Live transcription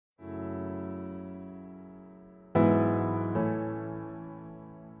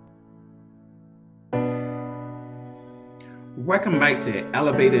Welcome back to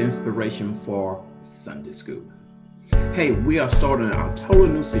Elevated Inspiration for Sunday School. Hey, we are starting a total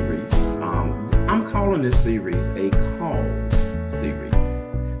new series. I'm calling this series a call series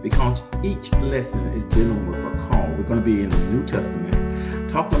because each lesson is dealing with a call. We're going to be in the New Testament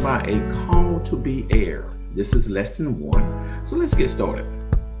talking about a call to be heir. This is lesson 1. So let's get started.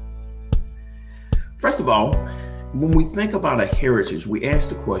 First of all, when we think about a heritage, we ask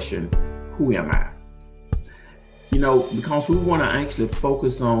the question, who am I? You know, because we want to actually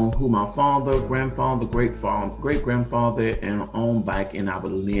focus on who my father, grandfather, great-grandfather, and on back in our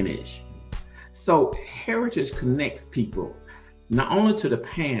lineage. So heritage connects people not only to the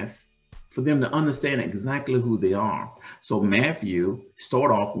past, for them to understand exactly who they are. So Matthew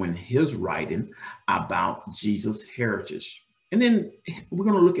start off with his writing about Jesus' heritage. And then we're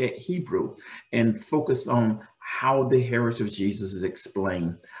going to look at Hebrew and focus on how the heritage of Jesus is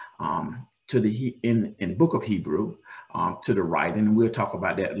explained in book of Hebrew to the writing, and we'll talk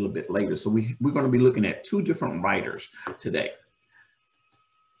about that a little bit later. So we're going to be looking at 2 different writers today.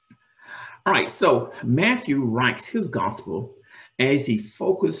 All right, so Matthew writes his gospel as he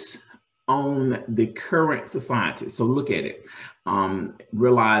focused on the current society. So look at it.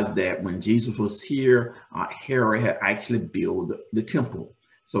 Realize that when Jesus was here, Herod had actually built the temple.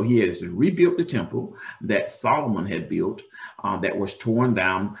 So he has rebuilt the temple that Solomon had built that was torn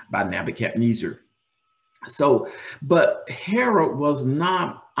down by Nebuchadnezzar. So, but Herod was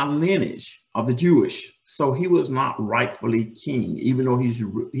not a lineage of the Jewish. So he was not rightfully king, even though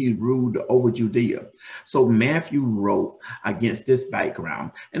he ruled over Judea. So Matthew wrote against this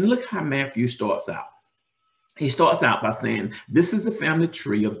background. And look how Matthew starts out. He starts out by saying, this is the family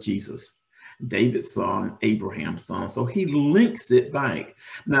tree of Jesus, David's son, Abraham's son. So he links it back.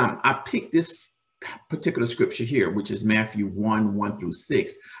 Now, I picked this particular scripture here, which is Matthew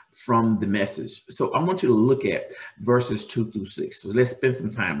 1:1-6 from the Message. So I want you to look at verses 2-6. So let's spend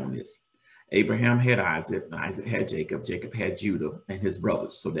some time on this. Abraham had Isaac, Isaac had Jacob, Jacob had Judah and his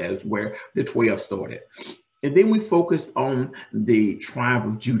brothers. So that's where the 12 started. And then we focus on the tribe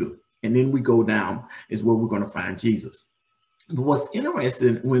of Judah. And then we go down is where we're going to find Jesus. But what's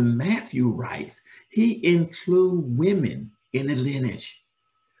interesting, when Matthew writes, he includes women in the lineage.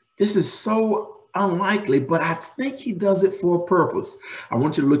 This is so unlikely, but I think he does it for a purpose. I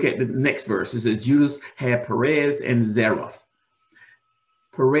want you to look at the next verse. It says Judah had Perez and Zerah.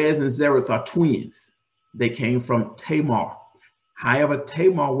 Perez and Zerah are twins. They came from Tamar. However,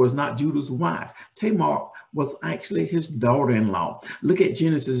 Tamar was not Judah's wife. Tamar was actually his daughter-in-law. Look at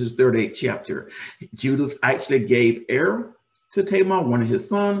Genesis' 38th chapter. Judah actually gave heir to Tamar, one of his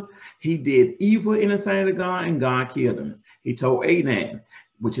sons. He did evil in the sight of God, and God killed him. He told Anan,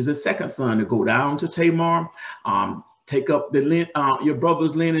 which is his second son, to go down to Tamar, take up your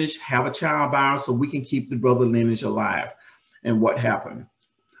brother's lineage, have a child by her so we can keep the brother lineage alive. And what happened?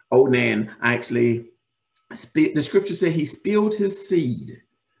 Onan actually, the scripture said he spilled his seed,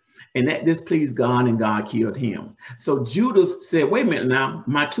 and that displeased God, and God killed him. So Judah said, wait a minute now,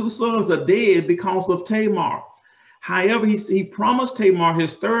 my 2 sons are dead because of Tamar. However, he promised Tamar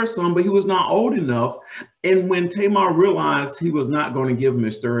his 3rd son, but he was not old enough. And when Tamar realized he was not going to give him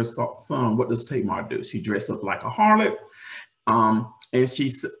his 3rd son, what does Tamar do? She dressed up like a harlot, and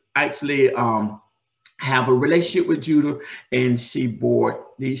she actually have a relationship with Judah, and she bore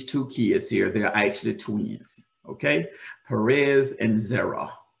these 2 kids here. They're actually twins, okay? Perez and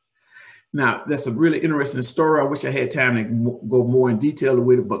Zerah. Now, that's a really interesting story. I wish I had time to go more in detail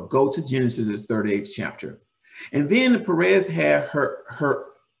with it, but go to Genesis' 38th chapter. And then Perez had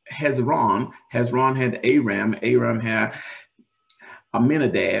Hezron. Hezron had Aram. Aram had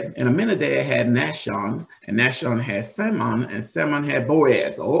Aminadab. And Aminadab had Nahshon. And Nahshon had Salmon. And Salmon had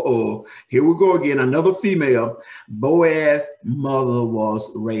Boaz. Here we go again. Another female. Boaz's mother was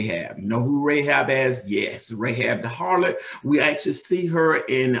Rahab. You know who Rahab is? Yes, Rahab the harlot. We actually see her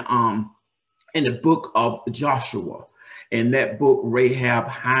in the book of Joshua. In that book, Rahab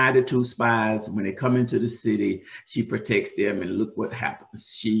hired the 2 spies. When they come into the city, she protects them, and look what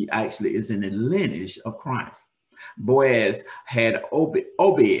happens. She actually is in the lineage of Christ. Boaz had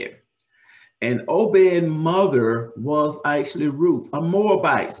Obed, and Obed's mother was actually Ruth, a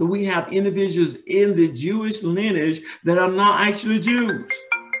Moabite. So we have individuals in the Jewish lineage that are not actually Jews.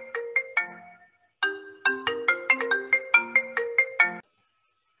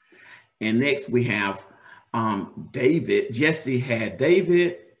 And next we have David. Jesse had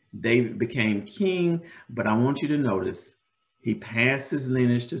David. David became king, but I want you to notice he passed his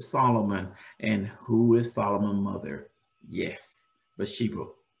lineage to Solomon. And who is Solomon's mother? Yes, Bathsheba.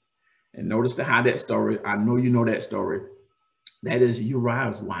 And notice how that story, I know you know that story. That is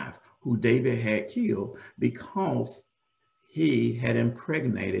Uriah's wife, who David had killed because he had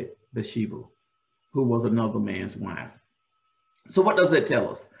impregnated Bathsheba, who was another man's wife. So what does that tell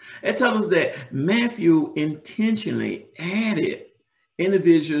us? It tells us that Matthew intentionally added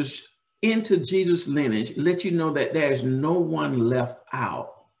individuals into Jesus' lineage, let you know that there's no one left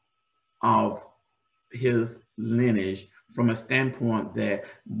out of his lineage, from a standpoint that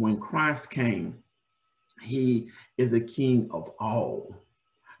when Christ came, he is a king of all,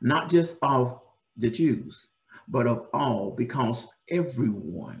 not just of the Jews, but of all, because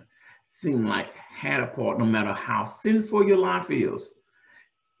everyone seemed like had a part. No matter how sinful your life is,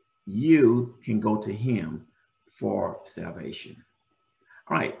 you can go to him for salvation.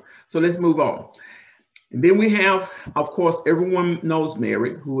 All right, so let's move on. And then we have, of course, everyone knows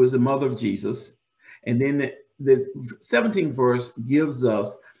Mary, who is the mother of Jesus. And then the 17th verse gives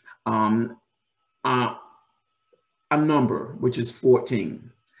us a number, which is 14.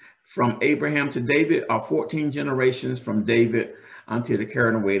 From Abraham to David are 14 generations. From David until the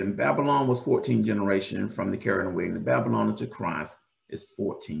carrying away in Babylon was 14 generations. From the carrying away in Babylon to Christ is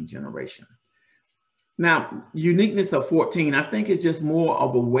 14 generations. Now, uniqueness of 14, I think, is just more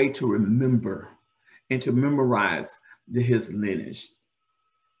of a way to remember and to memorize his lineage.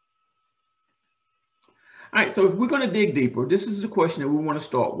 All right, so if we're going to dig deeper, this is the question that we want to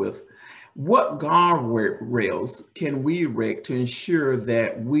start with. What guardrails can we erect to ensure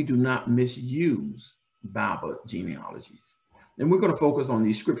that we do not misuse Bible genealogies? And we're going to focus on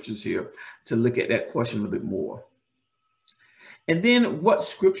these scriptures here to look at that question a little bit more. And then what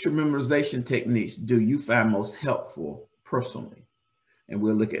scripture memorization techniques do you find most helpful personally? And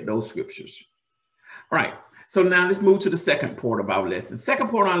we'll look at those scriptures. All right, so now let's move to the second part of our lesson. Second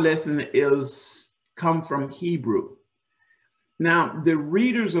part of our lesson come from Hebrew. Now, the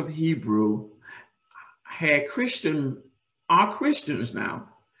readers of Hebrew are Christians now.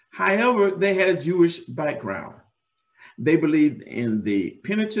 However, they had a Jewish background. They believed in the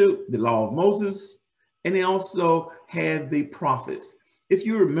Pentateuch, the law of Moses, and they also had the prophets. If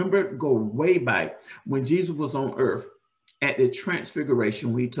you remember, go way back when Jesus was on earth at the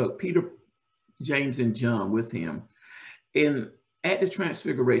Transfiguration, we took Peter, James, and John with him. And at the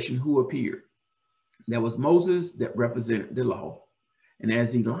Transfiguration, who appeared? There was Moses, that represented the law, and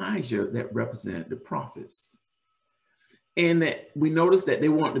as Elijah, that represented the prophets. And that we noticed that they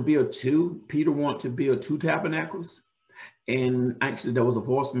wanted to build two. Peter wanted to build two tabernacles. And actually, there was a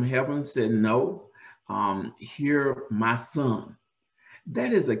voice from heaven said, no, hear my son.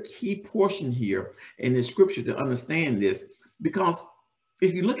 That is a key portion here in the scripture to understand this, because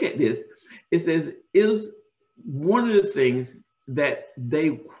if you look at this, it says, is one of the things that they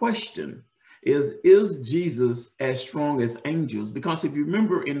question is Jesus as strong as angels? Because if you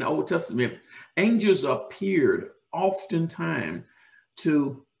remember in the Old Testament, angels appeared oftentimes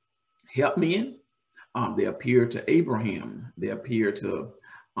to help men. They appeared to Abraham. They appeared to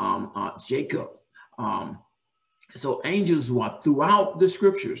Jacob. So angels were throughout the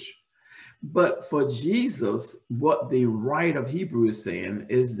scriptures. But for Jesus, what the writer of Hebrew is saying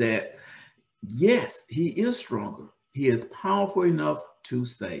is that, yes, he is stronger. He is powerful enough to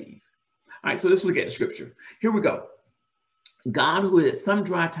save. All right, so let's look at the scripture. Here we go. God, who at some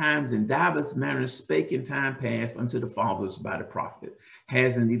dry times in divers manners spake in time past unto the fathers by the prophet,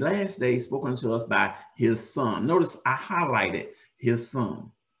 has in the last days spoken unto us by his son. Notice I highlighted his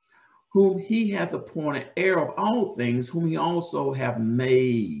son, whom he hath appointed heir of all things, whom he also have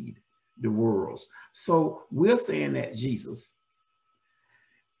made the worlds. So we're saying that Jesus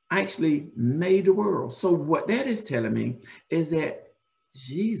actually made the world. So what that is telling me is that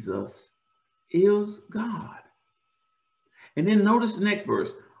Jesus is God. And then notice the next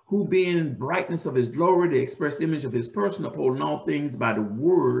verse, who being brightness of his glory, the express image of his person, upholding all things by the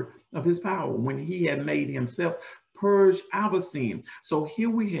word of his power, when he had made himself purge our sin. So here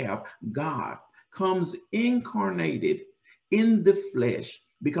we have God comes incarnated in the flesh,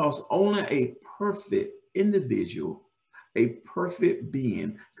 because only a perfect individual, a perfect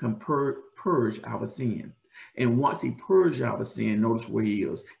being can purge our sin. And once he purged our sin, notice where he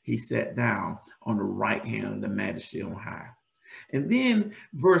is. He sat down on the right hand of the majesty on high. And then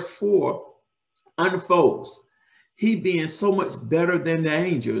verse 4 unfolds. He being so much better than the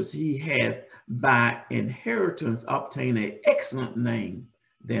angels, he hath by inheritance obtained an excellent name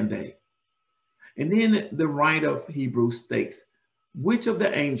than they. And then the writer of Hebrews states, which of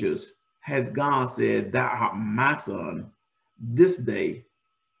the angels has God said, thou art my son, this day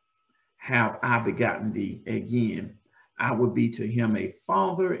have I begotten thee again. I will be to him a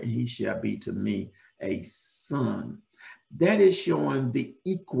father, and he shall be to me a son. That is showing the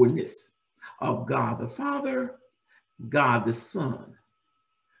equalness of God the Father, God the Son.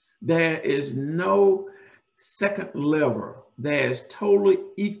 There is no second level there's total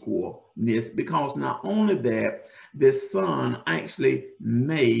equalness, because not only that, the Son actually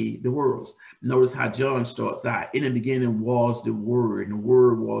made the worlds. Notice how John starts out. In the beginning was the Word, and the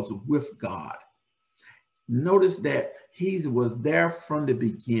Word was with God. Notice that he was there from the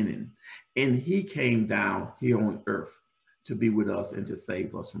beginning, and he came down here on earth to be with us and to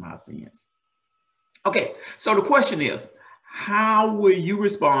save us from our sins. Okay, so the question is, how will you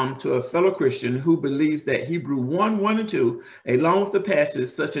respond to a fellow Christian who believes that Hebrew 1:1 and 2, along with the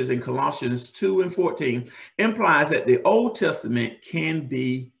passages such as in Colossians 2 and 14, implies that the Old Testament can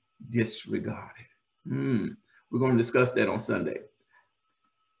be disregarded? We're going to discuss that on Sunday.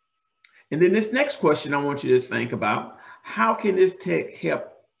 And then this next question I want you to think about: how can this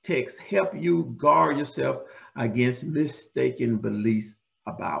text help you guard yourself against mistaken beliefs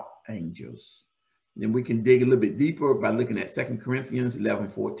about angels? Then we can dig a little bit deeper by looking at 2 Corinthians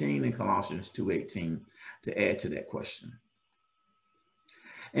 11:14 and Colossians 2:18 to add to that question.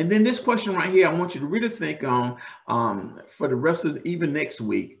 And then this question right here, I want you to really think on for the rest of even next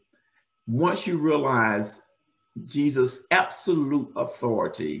week. Once you realize Jesus' absolute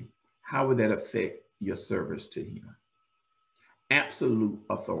authority, how would that affect your service to him? Absolute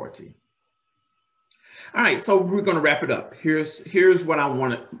authority. All right, so we're going to wrap it up. Here's what I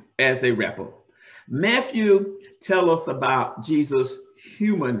want as a wrap up. Matthew tells us about Jesus'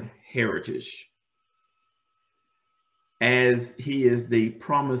 human heritage, as he is the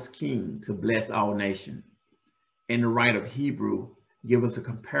promised king to bless all nations. And the writer of Hebrew give us a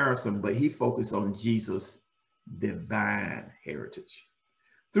comparison, but he focused on Jesus' divine heritage.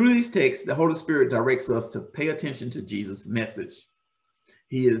 Through these texts, the Holy Spirit directs us to pay attention to Jesus' message.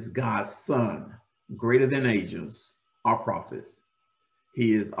 He is God's Son, greater than angels or prophets.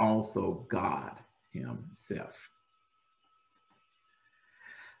 He is also God himself.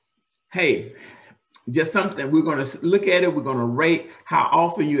 Hey, just something we're going to look at it. We're going to rate how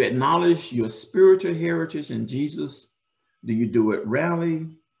often you acknowledge your spiritual heritage in Jesus. Do you do it rarely,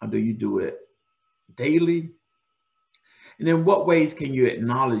 or do you do it daily? And in what ways can you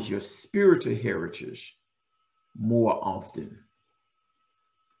acknowledge your spiritual heritage more often?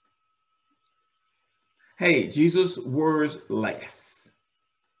 Hey, Jesus' words last.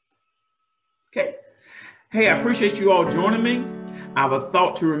 Okay. Hey, I appreciate you all joining me. Our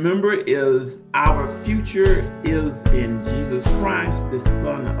thought to remember is our future is in Jesus Christ, the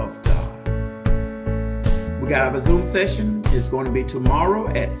Son of God. We got our Zoom session. It's going to be tomorrow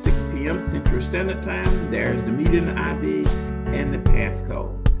at 6 p.m. Central Standard Time. There's the meeting ID and the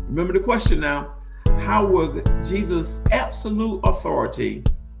passcode. Remember the question now: how will Jesus' absolute authority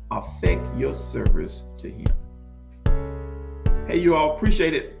affect your service to him? Hey, you all,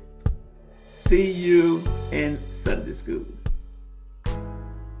 appreciate it. See you in Sunday school.